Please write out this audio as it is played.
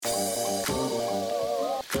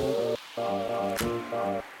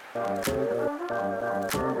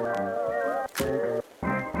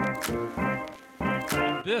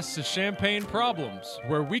This is Champagne Problems,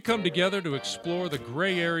 where we come together to explore the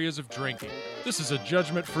gray areas of drinking. This is a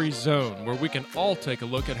judgment-free zone where we can all take a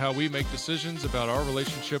look at how we make decisions about our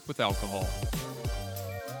relationship with alcohol.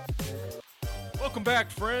 Welcome back,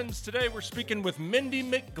 friends. Today we're speaking with Mindy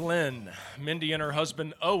McGlynn. Mindy and her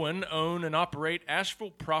husband Owen own and operate Asheville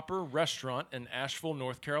Proper Restaurant in Asheville,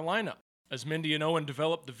 North Carolina. As Mindy and Owen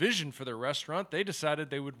developed the vision for their restaurant, they decided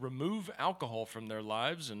they would remove alcohol from their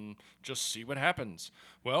lives and just see what happens.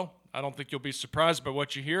 Well, I don't think you'll be surprised by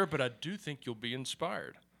what you hear, but I do think you'll be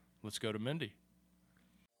inspired. Let's go to Mindy.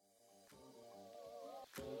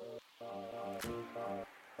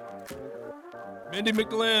 Mindy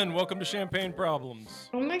McGlynn, welcome to Champagne Problems.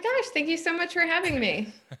 Oh my gosh, thank you so much for having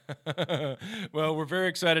me. Well, we're very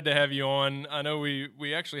excited to have you on. I know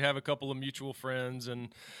we actually have a couple of mutual friends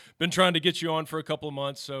and been trying to get you on for a couple of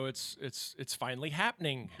months, so it's finally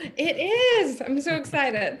happening. It is. I'm so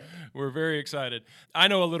excited. We're very excited. I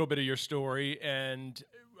know a little bit of your story, and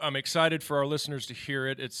I'm excited for our listeners to hear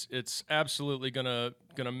it. It's absolutely gonna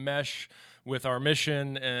mesh with our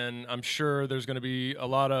mission, and I'm sure there's going to be a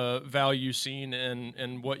lot of value seen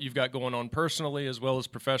in what you've got going on personally as well as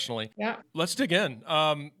professionally. Yeah. Let's dig in.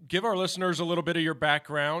 Give our listeners a little bit of your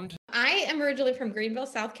background. I am originally from Greenville,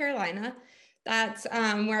 South Carolina. That's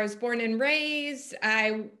where I was born and raised.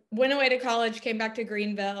 I went away to college, came back to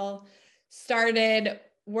Greenville, started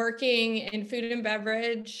working in food and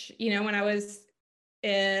beverage, when I was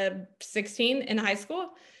 16 in high school.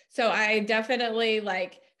 So I definitely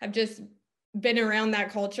have just been around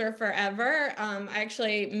that culture forever. I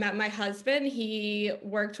actually met my husband. He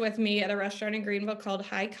worked with me at a restaurant in Greenville called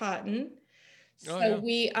High Cotton.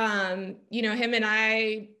 We, him and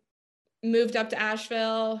I moved up to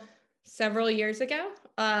Asheville several years ago,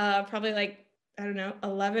 probably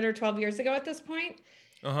 11 or 12 years ago at this point.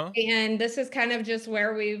 And this is kind of just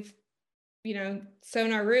where we've,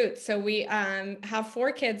 sown our roots. So we have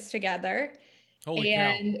 4 kids together. Holy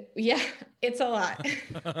cow. Yeah, it's a lot.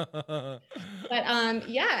 But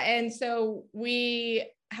and so we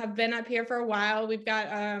have been up here for a while. We've got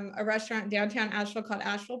a restaurant downtown Asheville called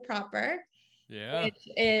Asheville Proper. Yeah. Which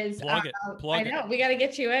is Plug it. I know. We got to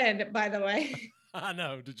get you in, by the way. I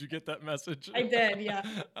know. Did you get that message? I did, yeah.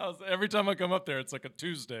 Every time I come up there, it's like a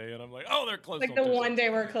Tuesday, and I'm like, oh, they're closed. Like the Tuesday. One day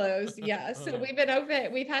we're closed, yeah. So we've been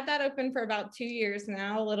open. We've had that open for about 2 years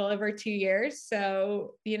now, a little over 2 years.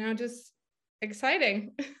 So, just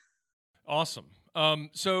exciting. Awesome.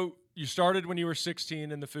 So you started when you were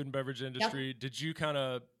 16 in the food and beverage industry. Yep.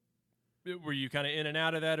 Were you kind of in and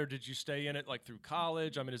out of that, or did you stay in it through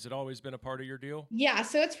college? I mean, has it always been a part of your deal? Yeah.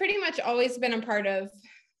 So it's pretty much always been a part of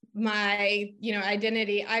my,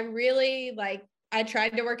 identity. I really I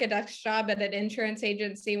tried to work a desk job at an insurance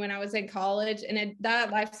agency when I was in college, and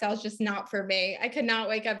that lifestyle is just not for me. I could not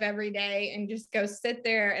wake up every day and just go sit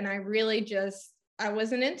there. And I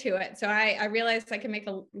wasn't into it. So I realized I could make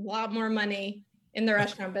a lot more money in the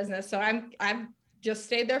restaurant business. So I've just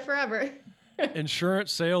stayed there forever.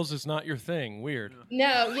 Insurance sales is not your thing. Weird.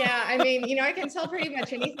 No. Yeah. I mean, I can sell pretty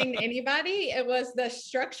much anything to anybody. It was the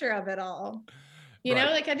structure of it all,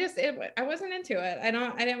 I wasn't into it. I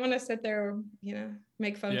didn't want to sit there,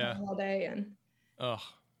 make phone calls all day and. Oh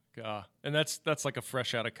God. And that's like a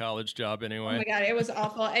fresh out of college job anyway. Oh my God. It was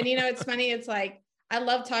awful. And it's funny. It's I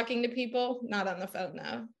love talking to people, not on the phone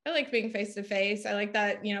though. I like being face to face. I like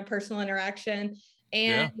that, personal interaction.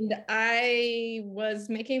 And I was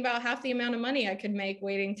making about half the amount of money I could make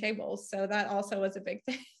waiting tables. So that also was a big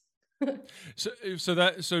thing.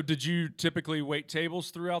 So did you typically wait tables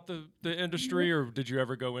throughout the industry, or did you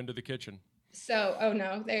ever go into the kitchen? So, oh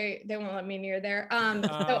no, they won't let me near there.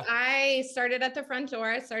 So I started at the front door.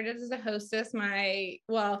 I started as a hostess.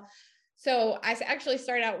 So I actually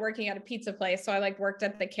started out working at a pizza place. So I worked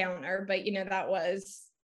at the counter, but that was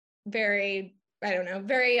very,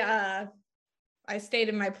 I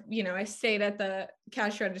stayed I stayed at the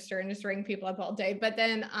cash register and just ring people up all day. But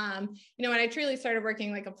then, when I truly started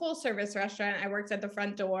working a full service restaurant, I worked at the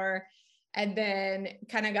front door and then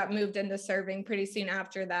kind of got moved into serving pretty soon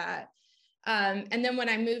after that. And then when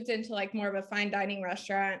I moved into more of a fine dining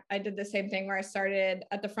restaurant, I did the same thing where I started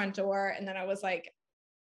at the front door and then I was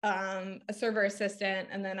a server assistant,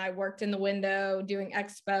 and then I worked in the window doing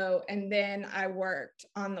expo, and then I worked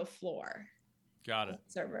on the floor. Got it.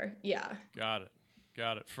 Server. Yeah. Got it.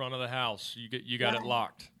 Front of the house. You got it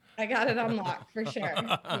locked. I got it unlocked for sure.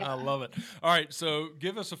 Yeah. I love it. All right. So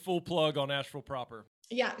give us a full plug on Asheville Proper.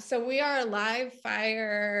 Yeah. So we are a live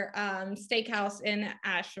fire steakhouse in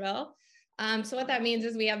Asheville. So what that means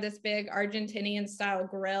is we have this big Argentinian style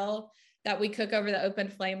grill. that we cook over the open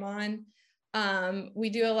flame on. We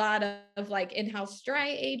do a lot of like in-house dry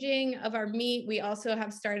aging of our meat. We also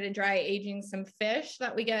have started dry aging some fish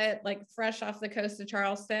that we get like fresh off the coast of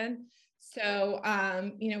Charleston. So,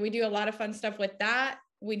 we do a lot of fun stuff with that.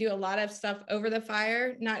 We do a lot of stuff over the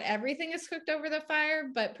fire. Not everything is cooked over the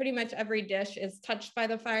fire, but pretty much every dish is touched by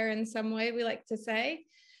the fire in some way, we like to say.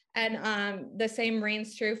 And the same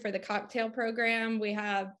reigns true for the cocktail program. We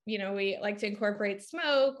have, we like to incorporate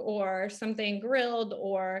smoke or something grilled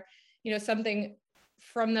or, something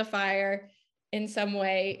from the fire in some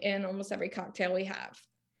way in almost every cocktail we have.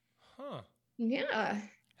 Huh. Yeah.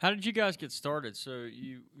 How did you guys get started? So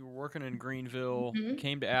you were working in Greenville,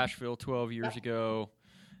 came to Asheville 12 years ago.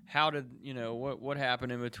 How did, what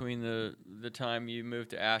happened in between the time you moved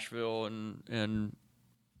to Asheville and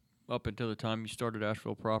up until the time you started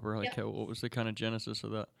Asheville proper? Like, what was the kind of genesis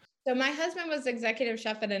of that? So my husband was executive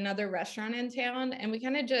chef at another restaurant in town, and we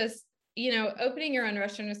kind of just, opening your own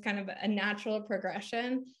restaurant is kind of a natural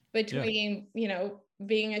progression between,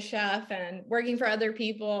 being a chef and working for other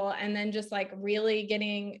people, and then just like really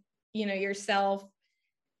getting, yourself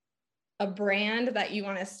a brand that you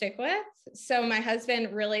want to stick with. So my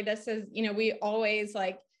husband really, this is, we always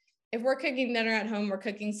like, if we're cooking dinner at home, we're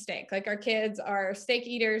cooking steak. Like our kids are steak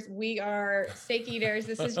eaters. We are steak eaters.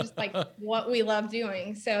 This is just like what we love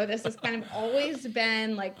doing. So this has kind of always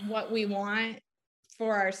been like what we want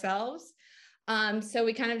for ourselves. So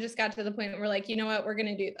we kind of just got to the point where we're like, you know what, we're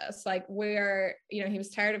going to do this. Like he was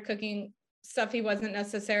tired of cooking stuff he wasn't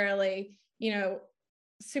necessarily,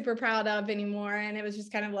 super proud of anymore. And it was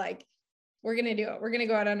just kind of like, we're going to do it. We're going to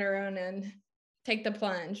go out on our own and take the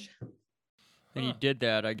plunge. And you did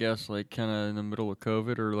that, I guess, like kind of in the middle of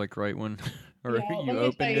COVID or like right when, or you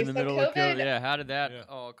opened in the middle of COVID. Yeah. How did that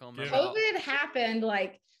all come about? COVID happened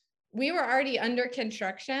like we were already under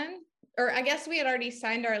construction, or I guess we had already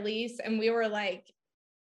signed our lease and we were like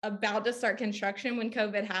about to start construction when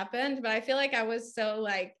COVID happened. But I feel like I was so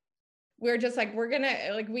like, we're just like, we're going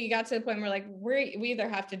to like, we got to the point where like, we either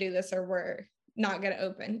have to do this or we're not going to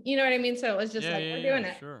open. You know what I mean? So it was just we're doing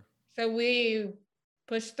it. Sure. So we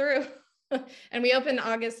pushed through. And we opened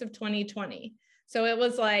August of 2020. So it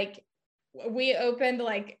was like, we opened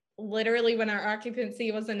like literally when our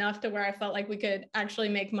occupancy was enough to where I felt like we could actually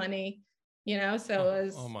make money, so it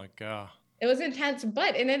was, oh my God, it was intense,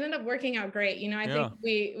 but it ended up working out great. I think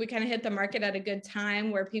we kind of hit the market at a good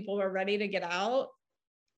time where people were ready to get out.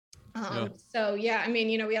 So I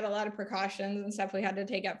mean, we had a lot of precautions and stuff we had to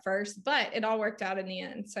take at first, but it all worked out in the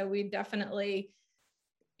end. So we definitely,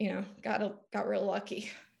 got real lucky.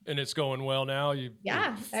 And it's going well now. You're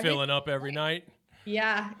filling up every night.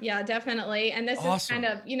 Yeah, definitely. And this is kind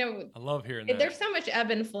of, I love hearing that. There's so much ebb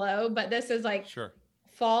and flow, but this is like,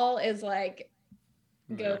 fall is like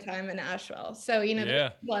go time in Asheville. So,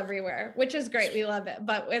 there's people everywhere, which is great. We love it.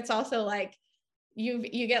 But it's also like, you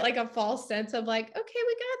get like a false sense of like, okay,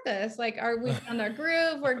 we got this. Like, we found our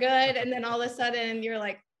groove? We're good. And then all of a sudden you're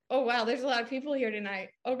like, oh, wow, there's a lot of people here tonight.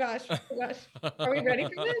 Oh gosh. Are we ready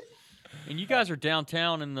for this? And you guys are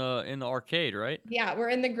downtown in the arcade, right? Yeah, we're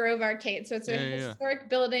in the Grove Arcade. So it's a historic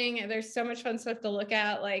building. There's so much fun stuff to look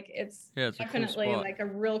at. Like it's definitely a cool like a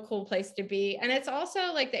real cool place to be. And it's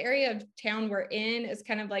also like the area of town we're in is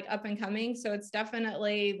kind of like up and coming. So it's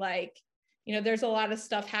definitely like, there's a lot of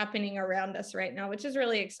stuff happening around us right now, which is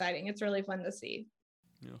really exciting. It's really fun to see.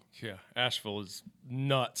 Yeah. Asheville is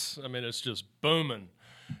nuts. I mean, it's just booming.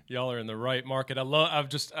 Y'all are in the right market.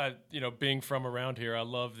 Being from around here, I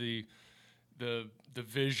love the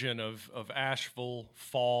vision of Asheville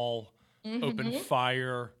fall, open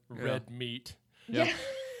fire, red meat. Yeah.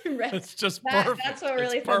 It's just perfect. That's what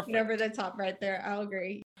really puts it over the top right there. I'll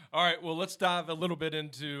agree. All right, well, let's dive a little bit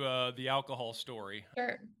into the alcohol story.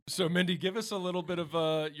 Sure. So, Mindy, give us a little bit of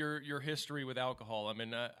your history with alcohol. I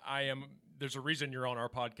mean, there's a reason you're on our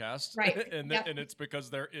podcast, right? and it's because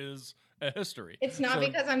there is a history. It's not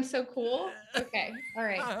because I'm so cool. Okay, all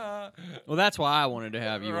right. Well, that's why I wanted to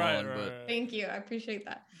have you on. But thank you, I appreciate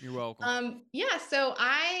that. You're welcome. So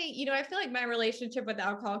I feel like my relationship with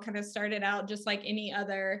alcohol kind of started out just like any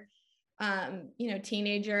other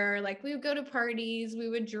teenager. Like we would go to parties, we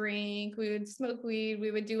would drink, we would smoke weed,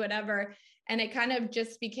 we would do whatever. And it kind of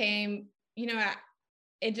just became,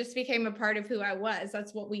 it just became a part of who I was.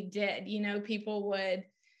 That's what we did.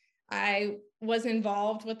 I was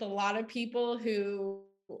involved with a lot of people who,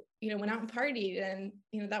 went out and partied. And,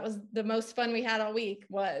 that was the most fun we had all week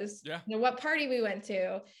was, what party we went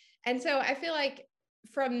to. And so I feel like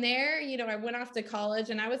from there, I went off to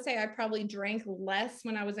college, and I would say I probably drank less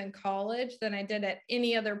when I was in college than I did at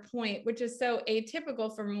any other point, which is so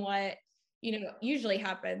atypical from what, usually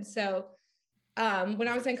happens. So When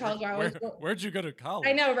I was in college, I always where'd you go to college?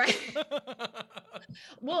 I know, right?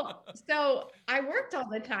 Well, so I worked all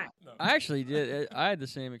the time. No. I actually did. I had the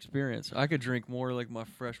same experience. I could drink more like my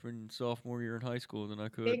freshman and sophomore year in high school than I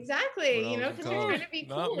could. Exactly. when I You know, was in because you're trying to be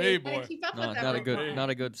Not cool. me, You're trying boy. to keep up No, with not a everyone. good, not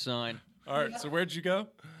a good sign. All right. So where'd you go?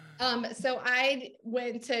 So I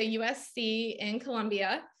went to USC in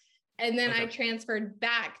Columbia, and then I Okay. transferred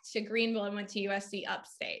back to Greenville and went to USC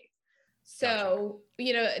upstate. So,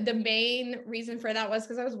 you know, the main reason for that was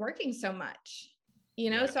because I was working so much,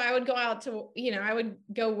 you know, Yeah. so I would go out to, you know, I would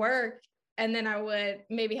go work and then I would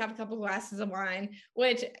maybe have a couple glasses of wine,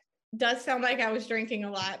 which does sound like I was drinking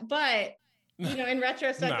a lot, but, you know, in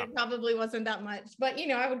retrospect, No. it probably wasn't that much. But, you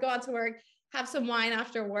know, I would go out to work, have some wine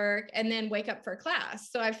after work, and then wake up for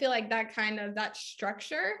class. So I feel like that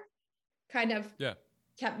structure kind of Yeah.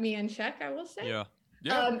 kept me in check, I will say. Yeah.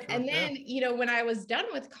 Yeah. Sure, And yeah. then, you know, when I was done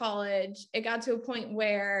with college, it got to a point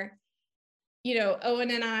where, you know, Owen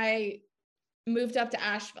and I moved up to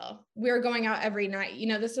Asheville. We were going out every night. You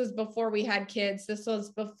know, this was before we had kids. This was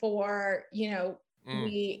before, you know,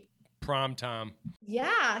 Prime time.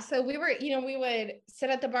 yeah. So we were, you know, we would sit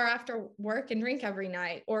at the bar after work and drink every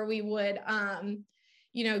night, or we would,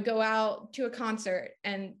 you know, go out to a concert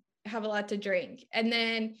and have a lot to drink. And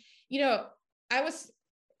then, you know,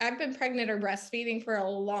 I've been pregnant or breastfeeding for a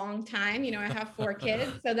long time. You know, I have 4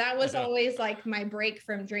 kids. So that was Yeah. always like my break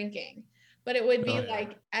from drinking. But it would be Oh, yeah.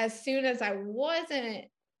 like, as soon as I wasn't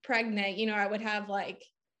pregnant, you know, I would have like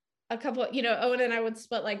a couple, you know, Owen and I would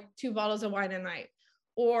split like 2 bottles of wine a night.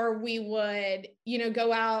 Or we would, you know,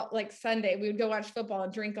 go out like Sunday, we would go watch football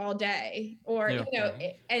and drink all day. Or, Yeah. you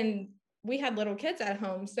know, and we had little kids at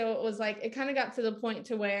home. So it was like, it kind of got to the point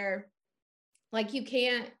to where like you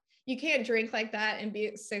can't drink like that and be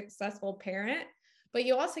a successful parent, but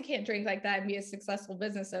you also can't drink like that and be a successful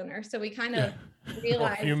business owner. So we kind of Or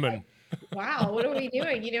realized, human. like, wow, what are we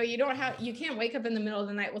doing? You know, you can't wake up in the middle of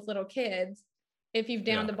the night with little kids if you've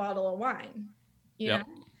downed Yeah. a bottle of wine, you Yep.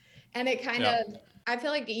 know? And it kind Yep. of, I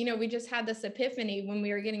feel like, you know, we just had this epiphany when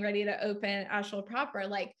we were getting ready to open Asheville proper.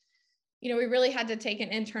 Like, you know, we really had to take an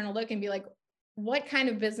internal look and be like, what kind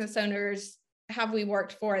of business owners have we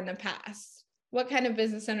worked for in the past? What kind of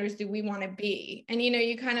business owners do we want to be? And, you know,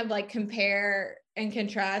 you kind of like compare and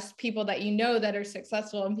contrast people that you know that are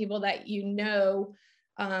successful and people that you know,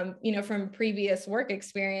 from previous work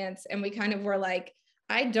experience. And we kind of were like,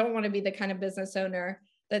 I don't want to be the kind of business owner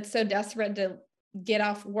that's so desperate to get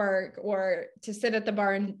off work or to sit at the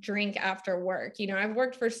bar and drink after work. You know, I've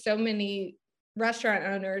worked for so many restaurant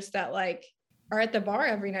owners that like are at the bar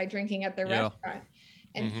every night drinking at their restaurant.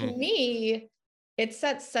 And to me, it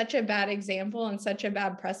sets such a bad example and such a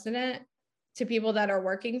bad precedent to people that are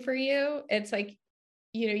working for you. It's like,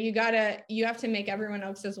 you know, you have to make everyone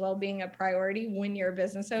else's well-being a priority when you're a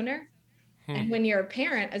business owner and when you're a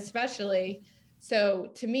parent, especially.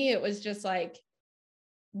 So to me, it was just like,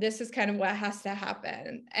 this is kind of what has to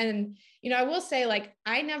happen. And, you know, I will say, like,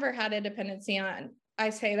 I never had a dependency on, I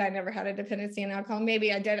say that I never had a dependency on alcohol.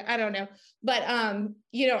 Maybe I did. I don't know. But,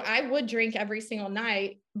 you know, I would drink every single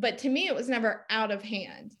night, but to me, it was never out of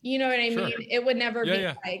hand. You know what I mean? It would never be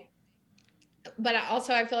like, but I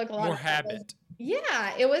feel like a lot more of habit.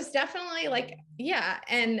 Yeah, it was definitely like, yeah.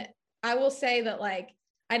 And I will say that, like,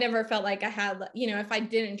 I never felt like I had, you know, if I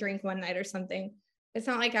didn't drink one night or something, it's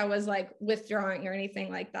not like I was like withdrawing or anything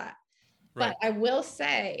like that. Right. But I will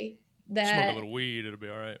say that smoke a little weed, it'll be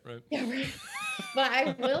all right, right? Yeah, right. But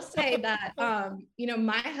I will say that, you know,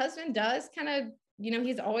 my husband does kind of, you know,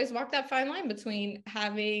 he's always walked that fine line between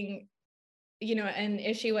having, you know, an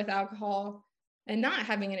issue with alcohol and not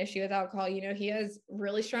having an issue with alcohol. You know, he has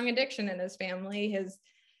really strong addiction in his family. His,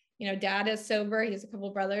 you know, dad is sober. He has a couple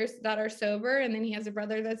of brothers that are sober. And then he has a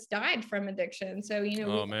brother that's died from addiction. So, you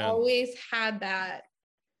know, we've always had that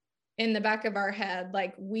in the back of our head.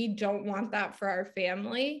 Like, we don't want that for our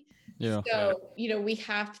family. Yeah. So, you know, we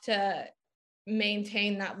have to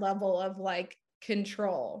maintain that level of like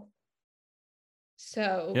control.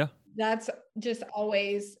 So yeah, that's just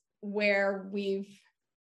always where we've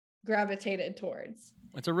gravitated towards.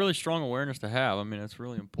 It's a really strong awareness to have. I mean, it's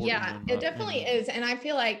really important. Yeah, it definitely is. And I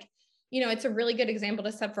feel like, you know, it's a really good example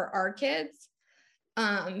to set for our kids.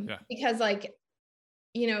 Because, like,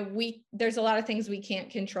 you know, there's a lot of things we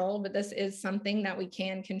can't control, but this is something that we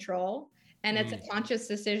can control. And it's a conscious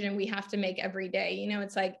decision we have to make every day. You know,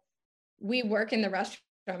 it's like, we work in the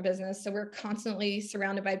restaurant business, so we're constantly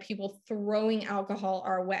surrounded by people throwing alcohol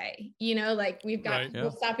our way. You know, like, we've got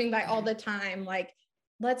people stopping by all the time, like,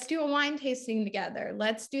 let's do a wine tasting together.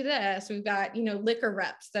 Let's do this. We've got, you know, liquor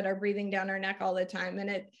reps that are breathing down our neck all the time. And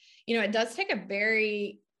it, you know, it does take a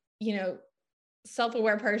very, you know,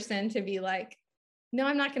 self-aware person to be like, no,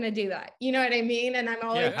 I'm not going to do that. You know what I mean? And I'm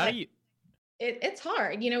always How do you? It's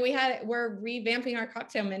hard. We're revamping our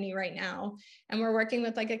cocktail menu right now, and we're working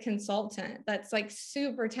with like a consultant that's like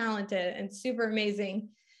super talented and super amazing.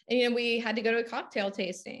 And, we had to go to a cocktail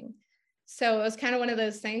tasting. So it was kind of one of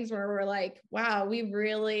those things where we're like, wow, we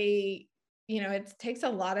really, it takes a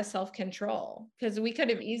lot of self-control, because we could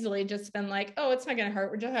have easily just been like, oh, it's not going to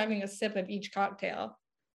hurt. We're just having a sip of each cocktail,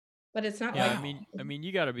 but it's not. Yeah. I mean,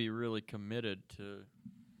 you got to be really committed to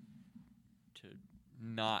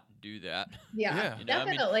not do that. Yeah.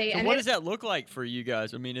 Definitely. I mean, so what does that look like for you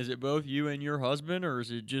guys? I mean, is it both you and your husband, or is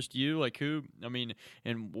it just you? Like who? I mean,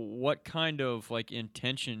 and what kind of like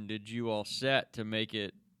intention did you all set to make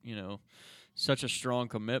it, such a strong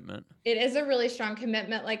commitment? It is a really strong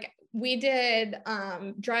commitment. Like we did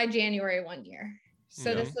dry January one year.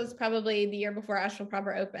 So this was probably the year before Asheville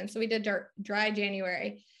proper opened. So we did dry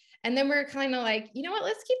January. And then we're kind of like, you know what,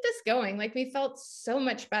 let's keep this going. Like we felt so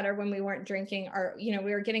much better when we weren't drinking. We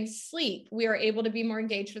were getting sleep. We were able to be more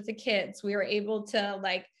engaged with the kids. We were able to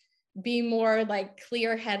like be more like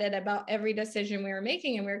clear-headed about every decision we were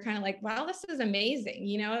making. And we were kind of like, wow, this is amazing.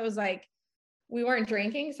 It was like, we weren't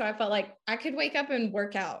drinking. So I felt like I could wake up and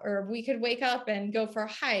work out, or we could wake up and go for a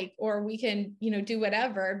hike, or we can, do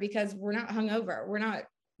whatever, because we're not hungover. We're not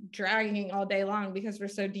dragging all day long because we're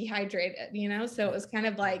so dehydrated, So it was kind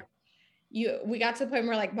of like, we got to the point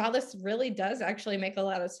where like, wow, this really does actually make a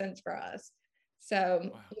lot of sense for us. So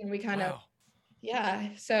we kind of,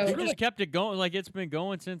 so you just kept it going. Like it's been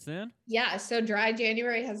going since then. Yeah. So dry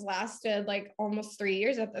January has lasted like almost 3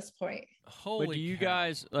 years at this point. Holy but do you cow.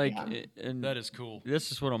 guys like, and that is cool.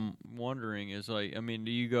 This is what I'm wondering is like, I mean,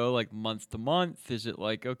 do you go like month to month? Is it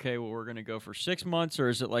like, okay, well, we're going to go for 6 months, or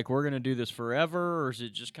is it like, we're going to do this forever, or is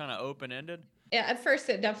it just kind of open-ended? Yeah. At first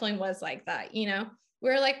it definitely was like that,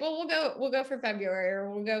 we're like, well, we'll go for February, or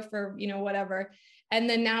we'll go for, whatever. And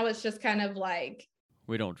then now it's just kind of like,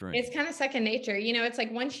 we don't drink. It's kind of second nature. It's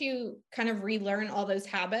like once you kind of relearn all those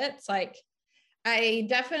habits, like I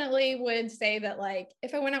definitely would say that like,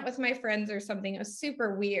 if I went out with my friends or something, it was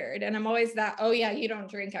super weird. And I'm always that, oh yeah, you don't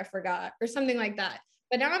drink, I forgot, or something like that.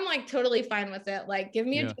 But now I'm like totally fine with it. Like give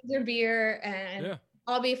me a ginger beer and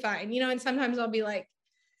I'll be fine, and sometimes I'll be like,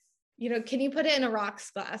 can you put it in a rocks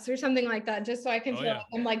glass or something like that, just so I can feel like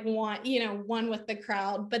I'm like one with the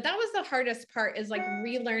crowd. But that was the hardest part, is like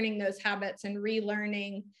relearning those habits and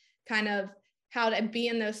relearning kind of how to be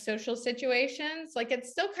in those social situations. Like it's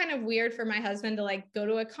still kind of weird for my husband to like go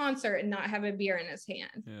to a concert and not have a beer in his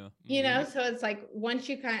hand. So it's like once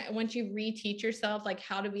you reteach yourself like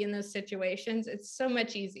how to be in those situations, it's so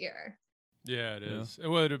much easier. Yeah, it is.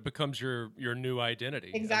 Well, it becomes your new identity.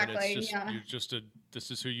 Exactly. I mean, this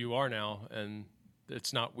is who you are now, and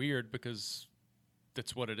it's not weird because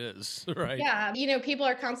that's what it is, right? Yeah. People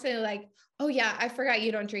are constantly like, oh yeah, I forgot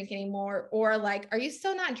you don't drink anymore. Or like, are you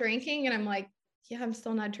still not drinking? And I'm like, yeah, I'm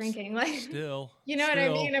still not drinking. Like, still, what I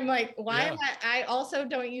mean? I'm like, why am I also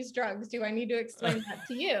don't use drugs. Do I need to explain that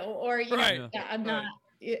to you? Or, I'm not,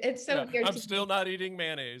 it's so weird. I'm still not eating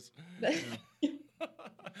mayonnaise.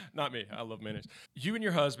 Not me. I love mayonnaise. You and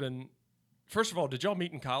your husband, first of all, did y'all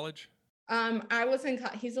meet in college? I was in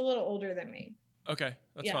he's a little older than me. Okay,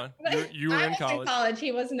 that's fine. You were I in was college. In college.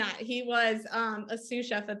 He was not. He was a sous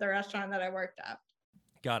chef at the restaurant that I worked at.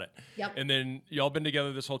 Got it. Yep. And then y'all been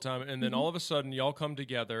together this whole time, and then all of a sudden y'all come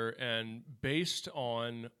together, and based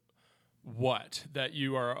on what? That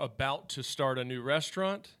you are about to start a new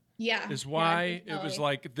restaurant? Is why it was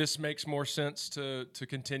like, this makes more sense to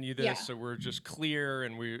continue this. So we're just clear,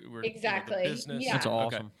 and we're exactly the business. That's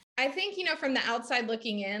awesome. Okay. I think, from the outside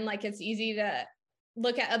looking in, like it's easy to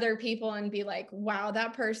look at other people and be like, wow,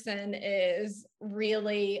 that person is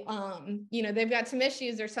really, they've got some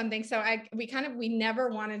issues or something. So we never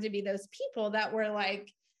wanted to be those people that were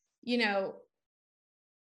like,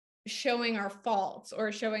 showing our faults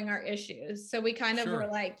or showing our issues. So we kind of were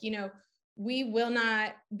like, we will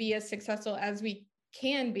not be as successful as we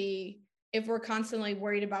can be if we're constantly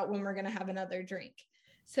worried about when we're going to have another drink.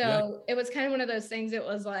 So it was kind of one of those things. It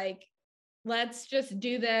was like, let's just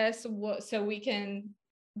do this so we can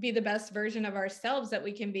be the best version of ourselves that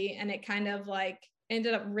we can be. And it kind of like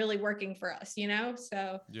ended up really working for us,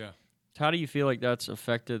 So how do you feel like that's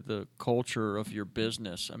affected the culture of your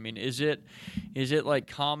business? I mean, is it like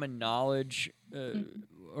common knowledge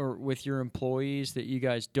or with your employees that you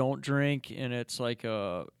guys don't drink, and it's like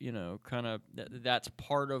kind of that's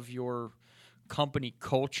part of your company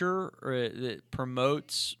culture, or that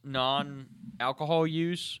promotes non-alcohol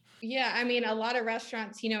use? Yeah, I mean, a lot of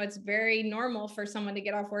restaurants, it's very normal for someone to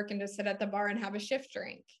get off work and to sit at the bar and have a shift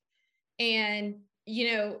drink. And,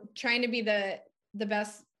 trying to be the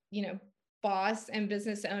best, boss and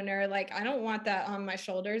business owner, like I don't want that on my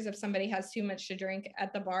shoulders if somebody has too much to drink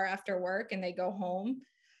at the bar after work and they go home.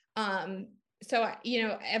 So,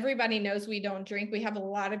 everybody knows we don't drink. We have a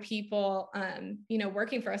lot of people,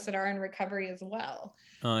 working for us that are in recovery as well.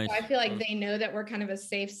 Nice. So I feel like they know that we're kind of a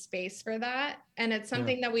safe space for that. And it's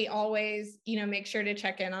something that we always, make sure to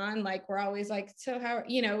check in on. Like, we're always like, so how,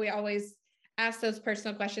 we always ask those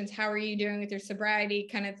personal questions. How are you doing with your sobriety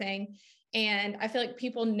kind of thing? And I feel like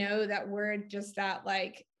people know that we're just that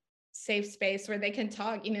like safe space where they can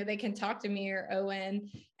talk, they can talk to me or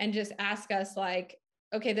Owen and just ask us like,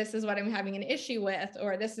 okay, this is what I'm having an issue with,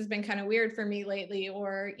 or this has been kind of weird for me lately,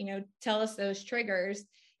 or, tell us those triggers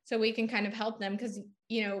so we can kind of help them. Cause,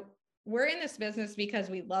 we're in this business because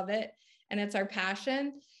we love it and it's our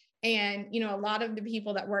passion. And, a lot of the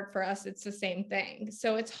people that work for us, it's the same thing.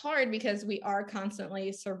 So it's hard because we are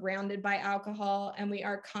constantly surrounded by alcohol and we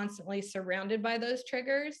are constantly surrounded by those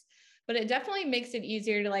triggers, but it definitely makes it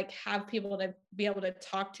easier to like have people to be able to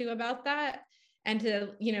talk to about that and to,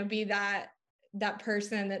 be that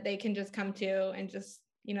person that they can just come to and just,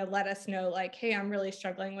 let us know like, hey, I'm really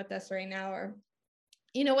struggling with this right now, or,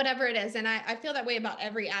 whatever it is. And I feel that way about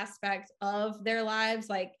every aspect of their lives.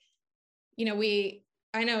 Like,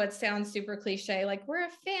 I know it sounds super cliche, like we're a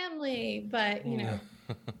family, but,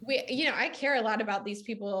 I care a lot about these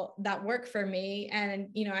people that work for me. And,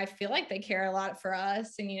 I feel like they care a lot for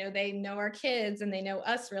us and, they know our kids and they know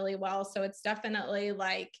us really well. So it's definitely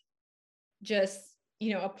like just,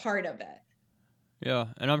 a part of it. Yeah,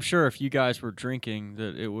 and I'm sure if you guys were drinking,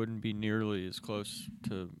 that it wouldn't be nearly as close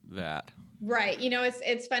to that. Right.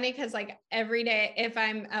 It's funny because like every day, if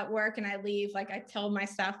I'm at work and I leave, like I tell my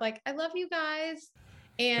staff, like, I love you guys.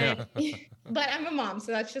 And, but I'm a mom,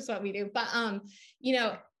 so that's just what we do. But,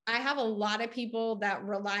 I have a lot of people that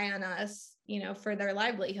rely on us, for their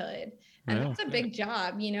livelihood. And that's a big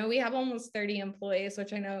job. We have almost 30 employees,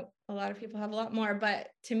 which I know a lot of people have a lot more, but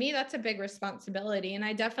to me, that's a big responsibility. And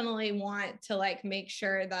I definitely want to like make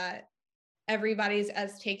sure that everybody's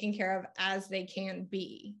as taken care of as they can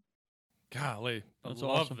be. Golly, that's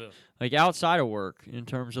love awesome. this. Like outside of work, in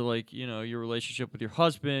terms of like, your relationship with your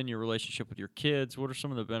husband, your relationship with your kids, what are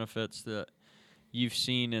some of the benefits that you've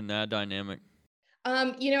seen in that dynamic?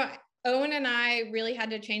 Owen and I really had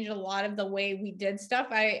to change a lot of the way we did stuff.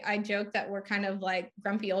 I joke that we're kind of like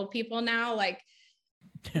grumpy old people now. Like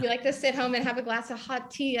we like to sit home and have a glass of hot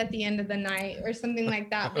tea at the end of the night or something like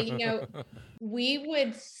that. But, we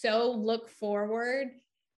would so look forward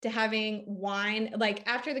to having wine. Like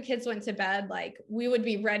after the kids went to bed, like we would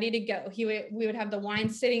be ready to go. We would have the wine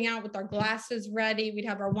sitting out with our glasses ready. We'd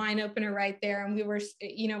have our wine opener right there. And we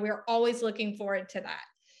were always looking forward to that.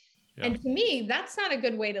 Yeah. And to me, that's not a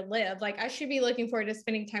good way to live. Like I should be looking forward to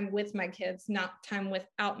spending time with my kids, not time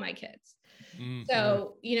without my kids. Mm-hmm.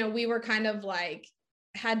 So, we were kind of like,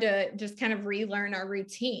 had to just kind of relearn our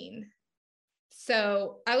routine.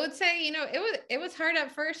 So I would say, it was hard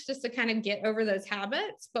at first just to kind of get over those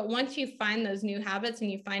habits. But once you find those new habits and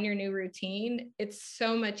you find your new routine, it's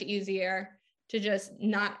so much easier to just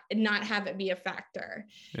not have it be a factor.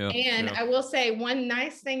 Yeah, and I will say one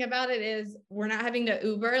nice thing about it is we're not having to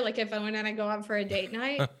Uber. Like if Owen and I go out for a date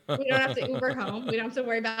night, we don't have to Uber home. We don't have to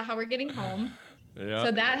worry about how we're getting home. Yeah.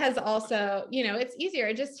 So that has also, it's easier.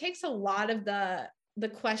 It just takes a lot of the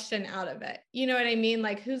question out of it. You know what I mean?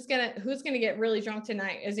 Like who's gonna get really drunk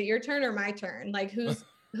tonight? Is it your turn or my turn? Like who's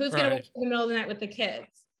right. Gonna wake up in the middle of the night with the kids?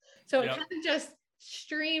 So it kind of just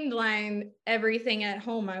streamline everything at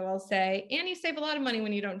home, I will say. And you save a lot of money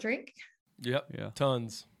when you don't drink. Yep. Yeah.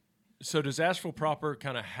 Tons. So does Asheville proper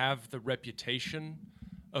kind of have the reputation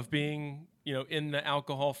of being, in the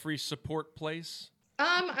alcohol-free support place?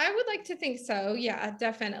 I would like to think so. Yeah,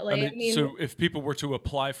 definitely. I mean, so if people were to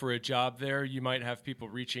apply for a job there, you might have people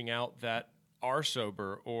reaching out that are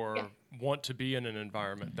sober or want to be in an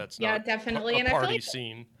environment that's not definitely. a party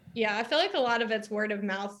scene. Yeah, I feel like a lot of it's word of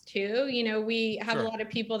mouth too. We have a lot of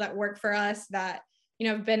people that work for us that,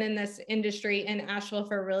 have been in this industry in Asheville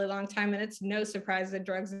for a really long time. And it's no surprise that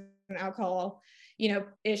drugs and alcohol,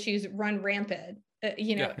 issues run rampant,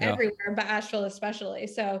 everywhere, but Asheville especially.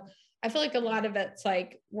 So I feel like a lot of it's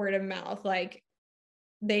like word of mouth. Like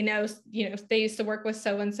they know, they used to work with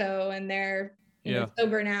so-and-so and they're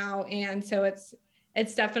sober now. And so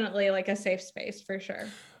it's definitely like a safe space for sure.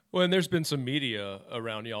 Well, and there's been some media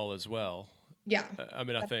around y'all as well. Yeah. I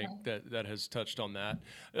mean, I think that has touched on that.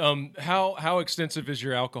 How extensive is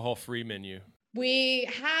your alcohol-free menu? We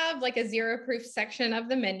have like a 0 proof section of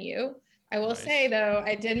the menu. I will say though,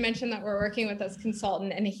 I did mention that we're working with this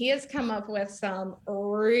consultant and he has come up with some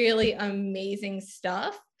really amazing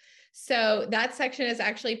stuff. So that section is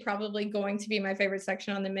actually probably going to be my favorite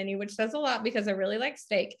section on the menu, which says a lot because I really like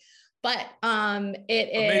steak. But it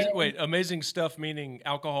is amazing stuff, meaning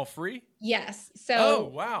alcohol free? Yes. So oh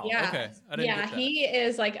wow. yeah, Okay. I didn't get that. he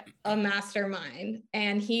is like a mastermind,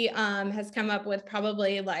 and he has come up with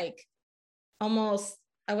probably like almost,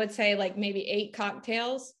 I would say, like maybe 8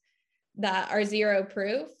 cocktails that are 0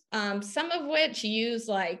 proof. Some of which use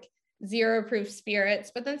like 0 proof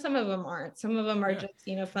spirits, but then some of them aren't. Some of them are just,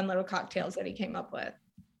 fun little cocktails that he came up with.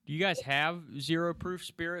 Do you guys have 0 proof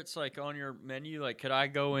spirits like on your menu? Like, could I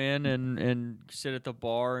go in and sit at the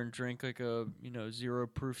bar and drink like a 0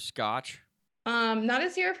 proof scotch? Not a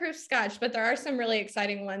 0 proof scotch, but there are some really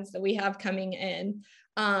exciting ones that we have coming in.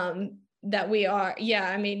 That we are,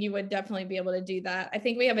 I mean, you would definitely be able to do that. I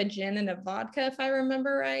think we have a gin and a vodka, if I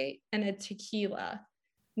remember right, and a tequila.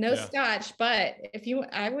 No scotch, but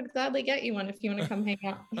I would gladly get you one if you want to come hang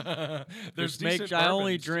out. I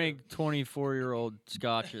only drink 24-year-old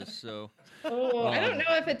scotches, so. I don't know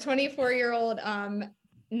if a 24-year-old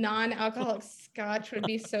non-alcoholic scotch would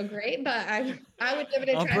be so great, but I would give it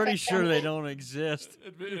a try. I'm pretty sure they don't exist.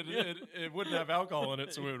 It wouldn't have alcohol in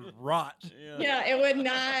it, so it would rot. Yeah, it would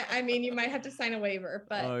not. I mean, you might have to sign a waiver,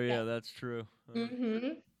 but. Oh yeah, that's true.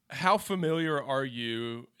 Mm-hmm. How familiar are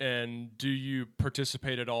you, and do you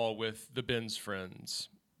participate at all with the Ben's Friends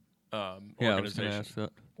organization? I was gonna ask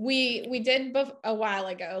that. We did a while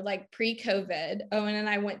ago, like pre-COVID. Owen and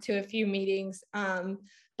I went to a few meetings,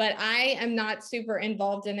 but I am not super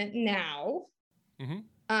involved in it now.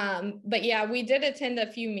 Mm-hmm. But yeah, we did attend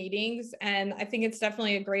a few meetings, and I think it's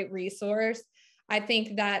definitely a great resource. I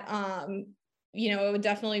think that it would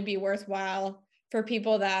definitely be worthwhile for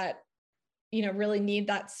people that really need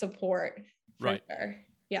that support. Right. Sure.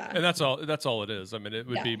 Yeah. And that's all it is. I mean, it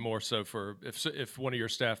would be more so for if one of your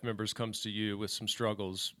staff members comes to you with some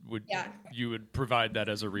struggles, you would provide that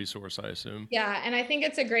as a resource, I assume. Yeah. And I think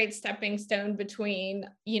it's a great stepping stone between,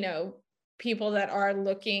 people that are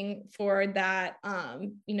looking for that,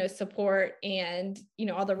 support and,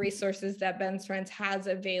 all the resources that Ben's Friends has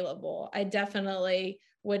available. I definitely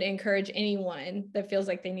would encourage anyone that feels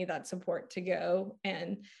like they need that support to go.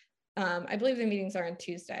 And I believe the meetings are on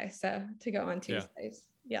Tuesday, so to go on Tuesdays.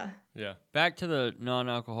 Yeah. Back to the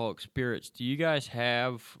non-alcoholic spirits. Do you guys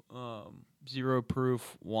have 0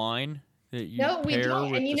 proof wine that you pair we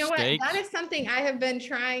don't. with And you know steaks? what? That is something I have been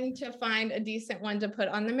trying to find a decent one to put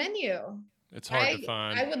on the menu. It's hard to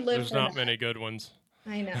find. I would live There's for not that. many good ones.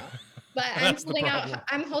 I know, but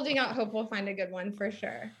I'm holding out hope we'll find a good one for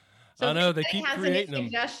sure. So I know they keep creating them.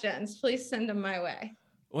 Suggestions, please send them my way.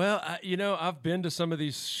 Well, I've been to some of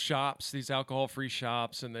these shops, these alcohol-free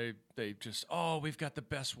shops, and they just, we've got the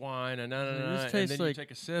best wine, and and then you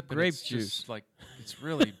take a sip, and grape it's juice. just like it's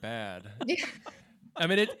really bad. Yeah. I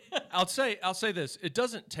mean, I'll say this: it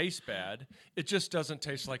doesn't taste bad. It just doesn't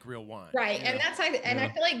taste like real wine. Right, and I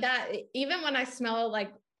feel like that even when I smell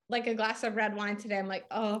like a glass of red wine today, I'm like,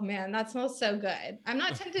 oh man, that smells so good. I'm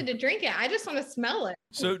not tempted to drink it. I just want to smell it.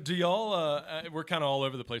 So, do y'all? We're kind of all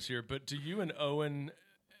over the place here, but do you and Owen?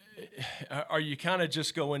 Are you kind of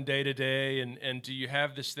just going day to day, and do you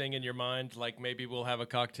have this thing in your mind like maybe we'll have a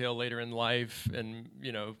cocktail later in life and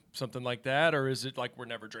something like that, or is it like we're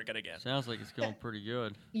never drinking again? Sounds like it's going pretty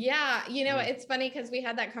good. Yeah, it's funny because we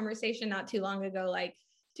had that conversation not too long ago. Like,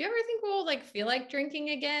 do you ever think we'll like feel like drinking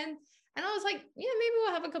again? And I was like, maybe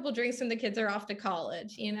we'll have a couple drinks when the kids are off to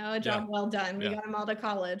college. A job well done. We got them all to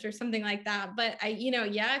college or something like that. But I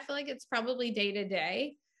feel like it's probably day to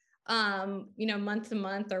day. Month to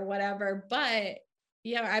month or whatever. But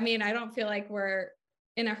I mean, I don't feel like we're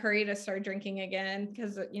in a hurry to start drinking again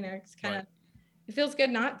because, it's kind of, it feels good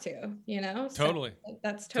not to, Totally. So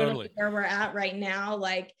that's totally where we're at right now.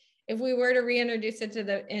 Like if we were to reintroduce it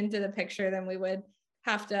into the picture, then we would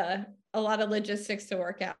have a lot of logistics to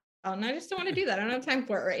work out. And I just don't want to do that. I don't have time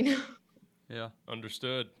for it right now. Yeah.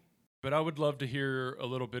 Understood. But I would love to hear a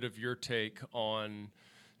little bit of your take on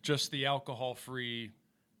just the alcohol-free,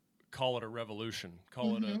 call it a revolution,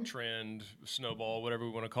 call it a trend, snowball, whatever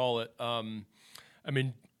we want to call it. I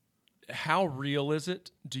mean, how real is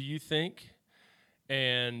it, do you think?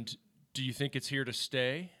 And do you think it's here to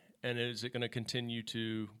stay? And is it going to continue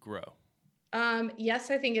to grow?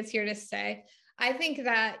 Yes, I think it's here to stay. I think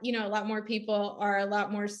that, a lot more people are a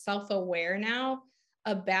lot more self-aware now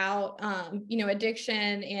about,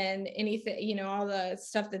 addiction and anything, all the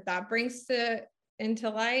stuff that brings into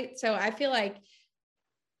light. So I feel like,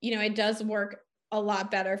 it does work a lot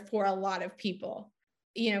better for a lot of people.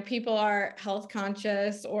 People are health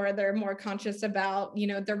conscious or they're more conscious about,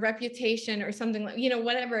 their reputation or something like,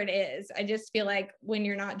 whatever it is. I just feel like when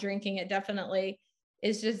you're not drinking, it definitely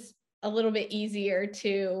is just a little bit easier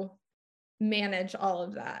to manage all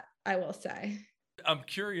of that, I will say. I'm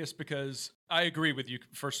curious because I agree with you.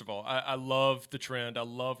 First of all, I love the trend. I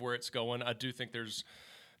love where it's going. I do think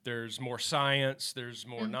there's more science, there's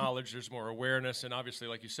more knowledge, there's more awareness, and obviously,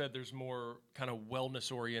 like you said, there's more kind of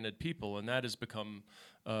wellness-oriented people, and that has become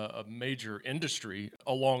a major industry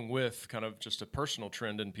along with kind of just a personal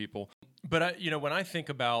trend in people. But when I think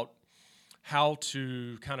about how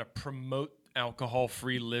to kind of promote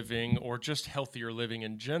alcohol-free living or just healthier living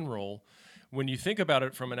in general, when you think about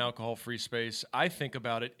it from an alcohol-free space, I think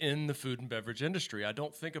about it in the food and beverage industry. I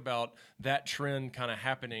don't think about that trend kind of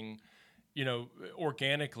happening,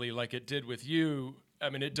 organically like it did with you. I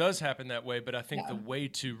mean, it does happen that way, but I think the way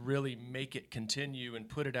to really make it continue and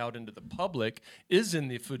put it out into the public is in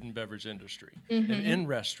the food and beverage industry and in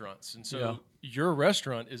restaurants. And so your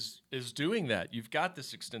restaurant is doing that. You've got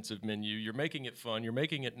this extensive menu. You're making it fun. You're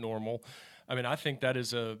making it normal. I mean, I think that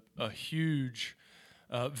is a huge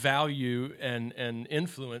value and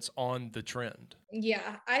influence on the trend.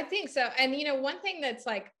 Yeah, I think so. And, one thing that's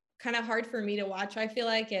like kind of hard for me to watch, I feel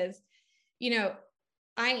like is,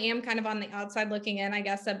 I am kind of on the outside looking in, I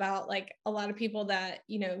guess, about like a lot of people that,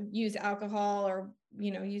 use alcohol or,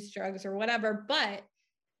 use drugs or whatever, but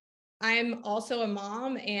I'm also a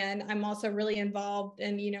mom and I'm also really involved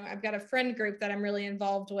and, I've got a friend group that I'm really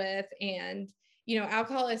involved with. And,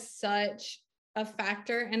 alcohol is such a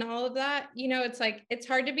factor in all of that. It's like, it's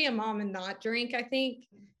hard to be a mom and not drink, I think,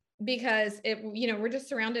 because we're just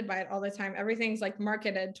surrounded by it all the time. Everything's like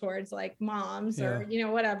marketed towards like moms or,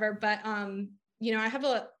 whatever. But, I have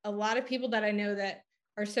a lot of people that I know that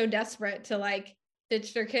are so desperate to like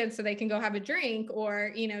ditch their kids so they can go have a drink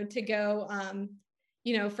or, to go,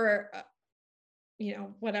 for,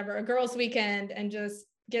 whatever, a girls' weekend and just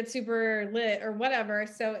get super lit or whatever.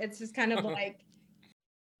 So it's just kind of like,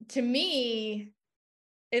 to me,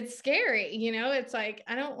 it's scary, it's like,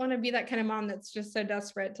 I don't want to be that kind of mom that's just so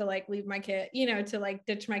desperate to like leave my kid, to like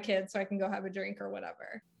ditch my kid so I can go have a drink or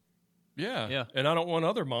whatever. Yeah. And I don't want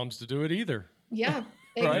other moms to do it either. Yeah,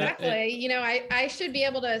 exactly. Right? I should be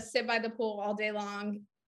able to sit by the pool all day long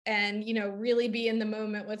and, really be in the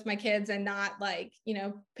moment with my kids and not like,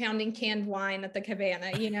 pounding canned wine at the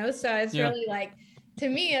cabana, so it's really like, to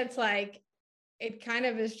me, it's like, it kind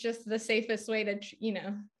of is just the safest way to,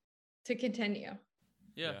 to continue.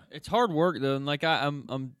 Yeah, it's hard work though, and like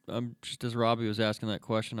I'm just as Robbie was asking that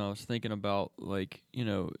question, I was thinking about like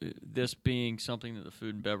this being something that the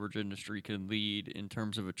food and beverage industry could lead in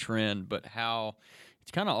terms of a trend, but how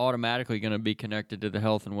it's kind of automatically going to be connected to the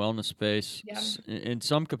health and wellness space in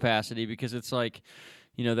some capacity because it's like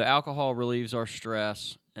the alcohol relieves our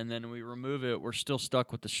stress, and then we remove it, we're still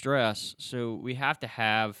stuck with the stress, so we have to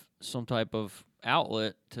have some type of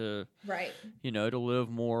outlet to to live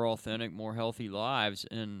more authentic, more healthy lives,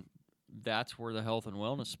 and that's where the health and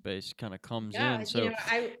wellness space kind of comes in. So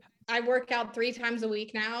I work out 3 times a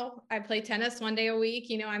week now. I play tennis 1 day a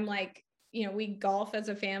week. I'm like, we golf as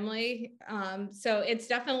a family. So it's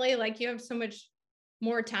definitely like you have so much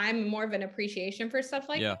more time and more of an appreciation for stuff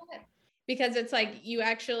like that. Because it's like you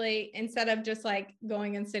actually, instead of just like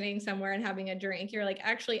going and sitting somewhere and having a drink, you're like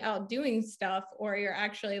actually out doing stuff, or you're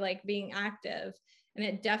actually like being active. And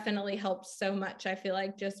it definitely helps so much, I feel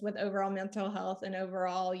like, just with overall mental health and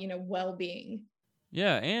overall, well-being.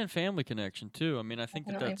 Yeah, and family connection too. I mean, I think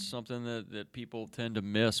that's something that people tend to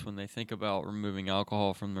miss when they think about removing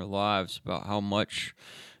alcohol from their lives, about how much,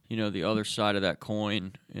 the other side of that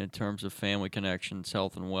coin in terms of family connections,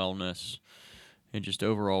 health and wellness, and just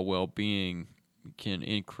overall well-being can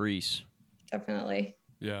increase. Definitely.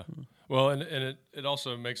 Yeah. Well, and it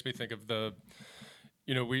also makes me think of the,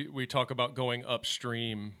 we talk about going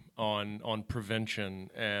upstream on prevention,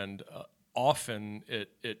 and often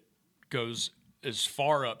it goes as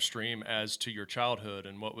far upstream as to your childhood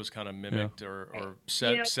and what was kind of mimicked or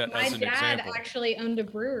set as an example. My dad actually owned a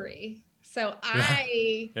brewery. So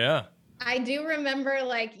I do remember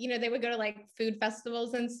like, they would go to like food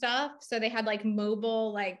festivals and stuff. So they had like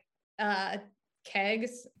mobile, like,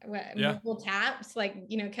 kegs, mobile taps, like,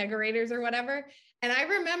 kegerators or whatever. And I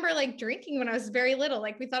remember like drinking when I was very little,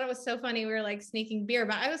 like we thought it was so funny. We were like sneaking beer,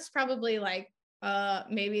 but I was probably like,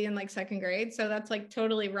 maybe in like 2nd grade. So that's like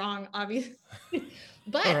totally wrong, obviously.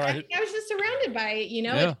 But I think I was just surrounded by it,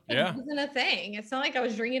 it wasn't a thing. It's not like I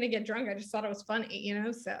was drinking to get drunk. I just thought it was funny,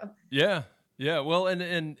 so. Yeah. Well,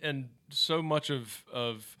 and so much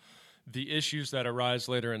of the issues that arise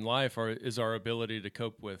later in life is our ability to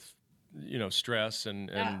cope with, stress and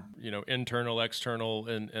internal, external,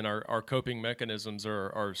 and our coping mechanisms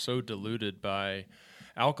are so diluted by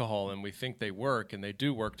alcohol and we think they work, and they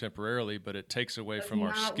do work temporarily, but it takes away from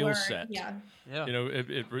our skill set. Yeah. You know,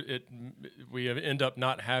 we end up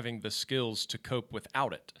not having the skills to cope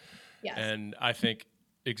without it. Yes. And I think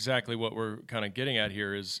exactly what we're kind of getting at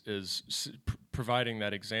here is providing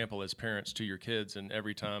that example as parents to your kids. And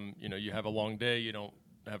every time, you know, you have a long day, you don't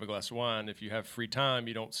have a glass of wine. If you have free time,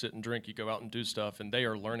 you don't sit and drink, you go out and do stuff, and they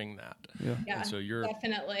are learning that. Yeah, and so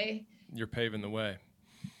definitely. You're paving the way.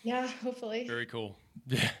 Yeah, hopefully. Very cool.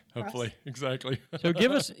 Yeah, hopefully. Exactly. So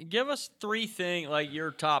give us 3 things, like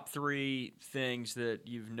your top 3 things that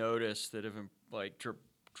you've noticed that have like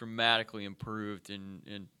dramatically improved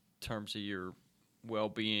in terms of your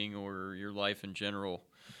well-being or your life in general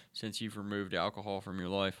since you've removed alcohol from your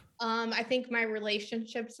life. I think my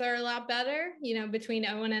relationships are a lot better, you know, between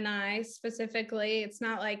Owen and I specifically. It's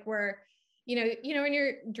not like we're, you know, when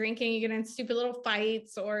you're drinking, you get in stupid little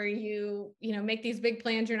fights, or you know, make these big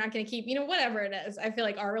plans you're not going to keep, you know, whatever it is. I feel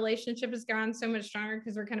like our relationship has gone so much stronger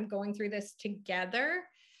because we're kind of going through this together.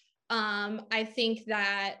 I think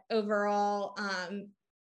that overall,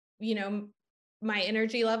 you know, my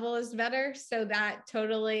energy level is better. So that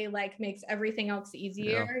totally like makes everything else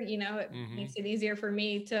easier. You know, it makes it easier for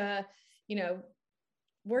me to, you know,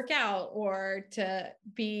 work out or to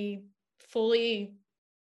be fully,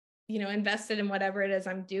 you know, invested in whatever it is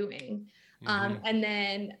I'm doing. And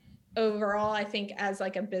then overall, I think as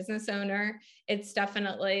like a business owner, it's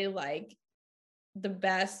definitely like the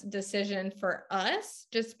best decision for us,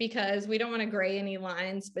 just because we don't want to gray any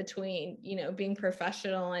lines between, you know, being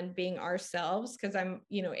professional and being ourselves, because I'm,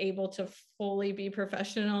 you know, able to fully be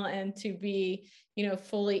professional and to be, you know,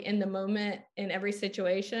 fully in the moment in every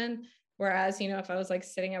situation. Whereas, you know, if I was like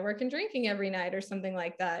sitting at work and drinking every night or something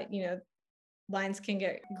like that, you know, lines can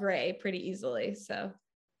get gray pretty easily. So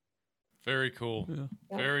very cool.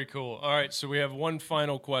 Yeah. Very cool. All right, so we have one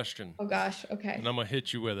final question. Oh gosh. Okay. And I'm gonna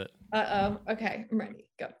hit you with it. Okay, I'm ready.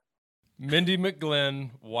 Go. Mindy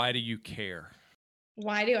McGlenn, why do you care?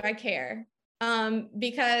 Why do I care?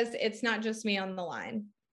 Because it's not just me on the line.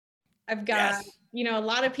 I've got, you know, a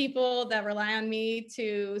lot of people that rely on me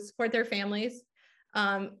to support their families.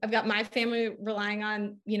 I've got my family relying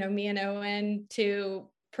on, you know, me and Owen to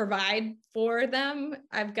provide for them.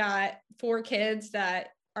 I've got 4 kids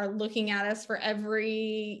that are looking at us for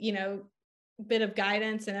every, you know, bit of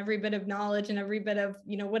guidance and every bit of knowledge and every bit of,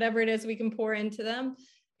 you know, whatever it is we can pour into them.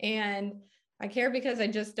 And I care because I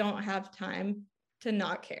just don't have time to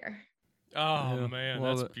not care. Oh man,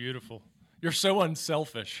 that's beautiful. You're so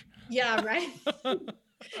unselfish. Yeah, right.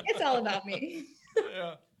 It's all about me.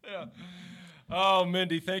 Yeah. Oh,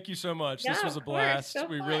 Mindy, thank you so much. Yeah, this was a blast. So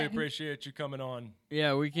we fun. really appreciate you coming on.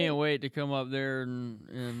 Yeah, we can't wait to come up there and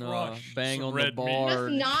bang on the bar.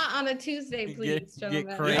 Just not on a Tuesday, please, gentlemen.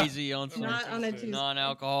 Get crazy on some not on a Tuesday.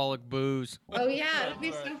 Non-alcoholic booze. Oh yeah, it'd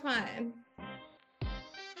be so fun.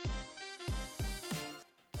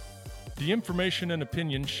 The information and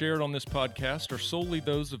opinions shared on this podcast are solely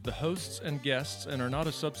those of the hosts and guests and are not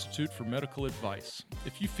a substitute for medical advice.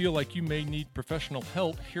 If you feel like you may need professional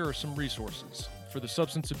help, here are some resources. For the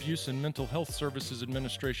Substance Abuse and Mental Health Services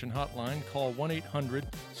Administration hotline, call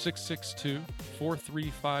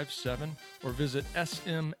 1-800-662-4357 or visit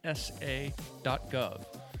smsa.gov.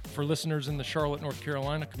 For listeners in the Charlotte, North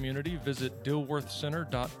Carolina community, visit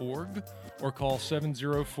dilworthcenter.org or call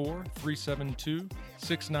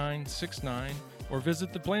 704-372-6969 or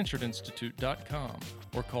visit theblanchardinstitute.com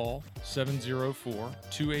or call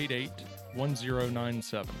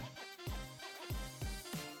 704-288-1097.